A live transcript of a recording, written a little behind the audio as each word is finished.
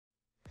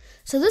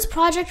So this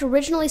project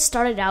originally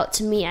started out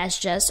to me as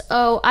just,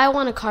 oh, I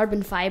want a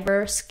carbon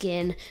fiber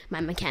skin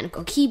my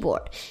mechanical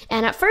keyboard.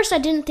 And at first I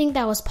didn't think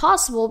that was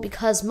possible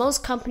because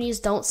most companies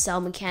don't sell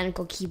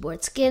mechanical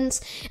keyboard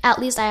skins. At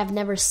least I have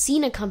never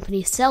seen a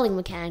company selling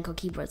mechanical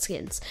keyboard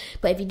skins.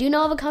 But if you do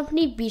know of a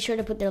company, be sure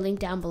to put their link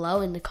down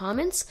below in the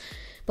comments.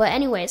 But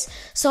anyways,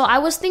 so I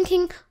was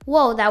thinking,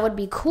 whoa, that would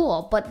be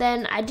cool. But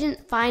then I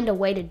didn't find a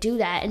way to do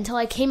that until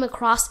I came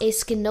across a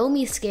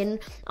Skinomi skin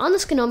on the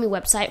Skinomi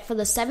website for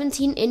the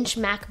 17-inch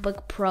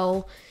MacBook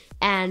Pro.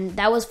 And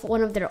that was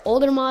one of their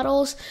older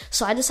models.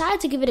 So I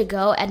decided to give it a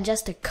go and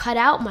just to cut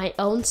out my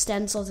own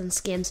stencils and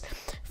skins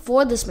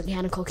for this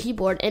mechanical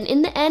keyboard. And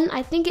in the end,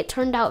 I think it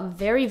turned out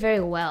very,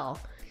 very well.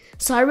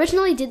 So I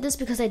originally did this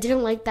because I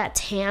didn't like that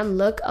tan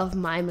look of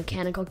my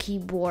mechanical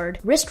keyboard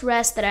wrist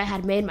rest that I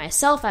had made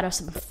myself out of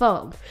some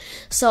foam.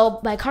 So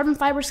by carbon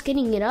fiber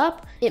skinning it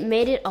up, it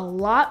made it a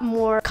lot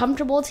more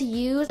comfortable to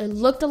use. It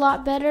looked a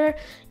lot better,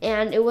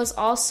 and it was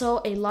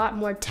also a lot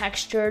more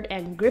textured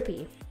and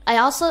grippy. I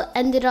also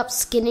ended up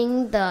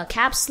skinning the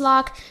caps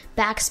lock,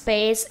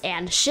 backspace,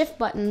 and shift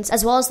buttons,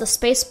 as well as the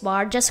space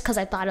bar, just because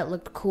I thought it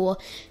looked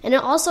cool. And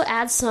it also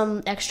adds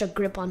some extra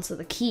grip onto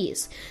the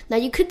keys. Now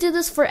you could do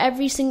this for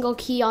every single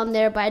key on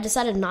there, but I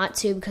decided not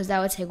to because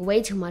that would take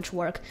way too much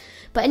work.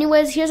 But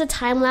anyways, here's a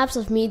time lapse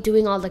of me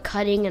doing all the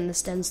cutting and the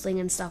stenciling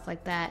and stuff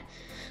like that.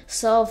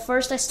 So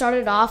first I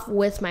started off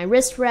with my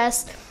wrist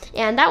rest,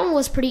 and that one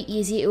was pretty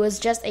easy. It was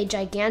just a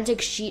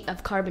gigantic sheet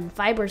of carbon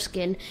fiber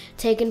skin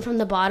taken from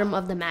the bottom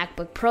of the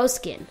MacBook Pro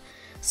skin.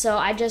 So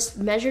I just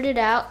measured it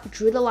out,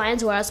 drew the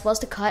lines where I was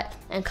supposed to cut,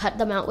 and cut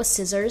them out with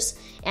scissors,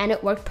 and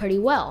it worked pretty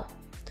well.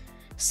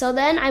 So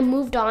then I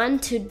moved on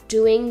to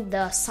doing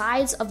the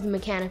sides of the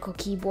mechanical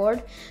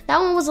keyboard. That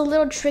one was a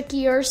little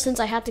trickier since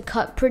I had to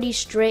cut pretty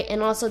straight,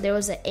 and also there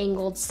was the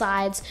angled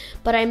sides,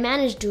 but I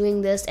managed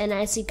doing this, and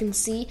as you can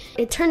see,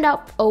 it turned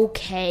out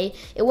okay.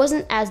 It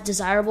wasn't as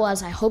desirable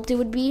as I hoped it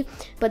would be,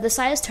 but the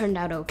sides turned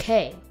out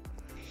okay.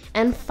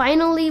 And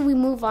finally, we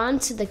move on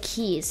to the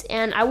keys.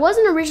 And I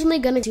wasn't originally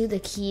going to do the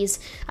keys.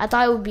 I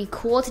thought it would be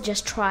cool to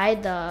just try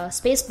the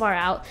spacebar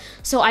out.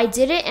 So I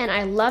did it, and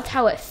I loved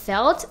how it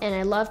felt, and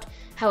I loved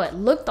how it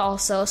looked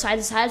also. So I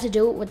decided to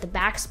do it with the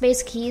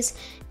backspace keys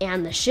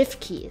and the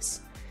shift keys.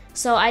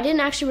 So I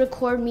didn't actually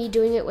record me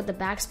doing it with the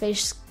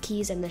backspace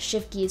keys and the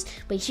shift keys,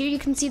 but here you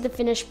can see the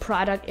finished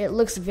product. It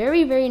looks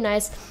very, very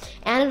nice,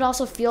 and it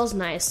also feels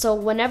nice. So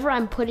whenever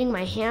I'm putting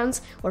my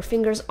hands or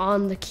fingers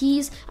on the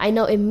keys, I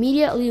know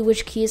immediately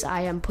which keys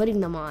I am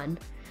putting them on.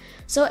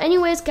 So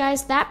anyways,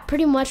 guys, that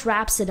pretty much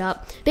wraps it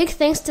up. Big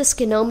thanks to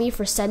Skinomi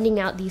for sending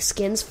out these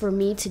skins for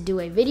me to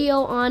do a video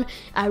on.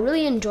 I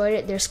really enjoyed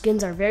it. Their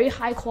skins are very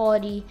high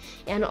quality,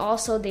 and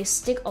also they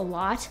stick a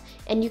lot,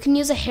 and you can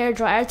use a hair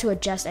dryer to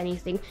adjust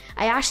anything.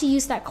 I actually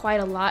used that quite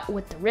a lot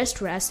with the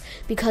wrist rest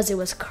because it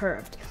was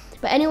curved.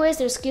 But anyways,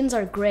 their skins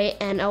are great,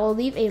 and I will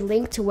leave a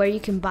link to where you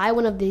can buy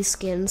one of these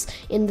skins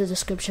in the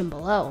description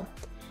below.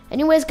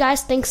 Anyways,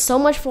 guys, thanks so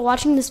much for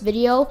watching this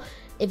video.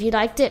 If you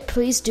liked it,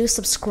 please do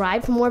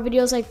subscribe for more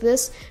videos like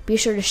this. Be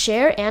sure to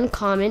share and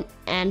comment,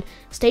 and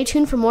stay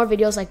tuned for more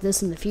videos like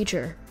this in the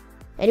future.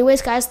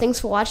 Anyways, guys, thanks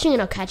for watching,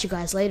 and I'll catch you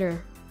guys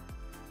later.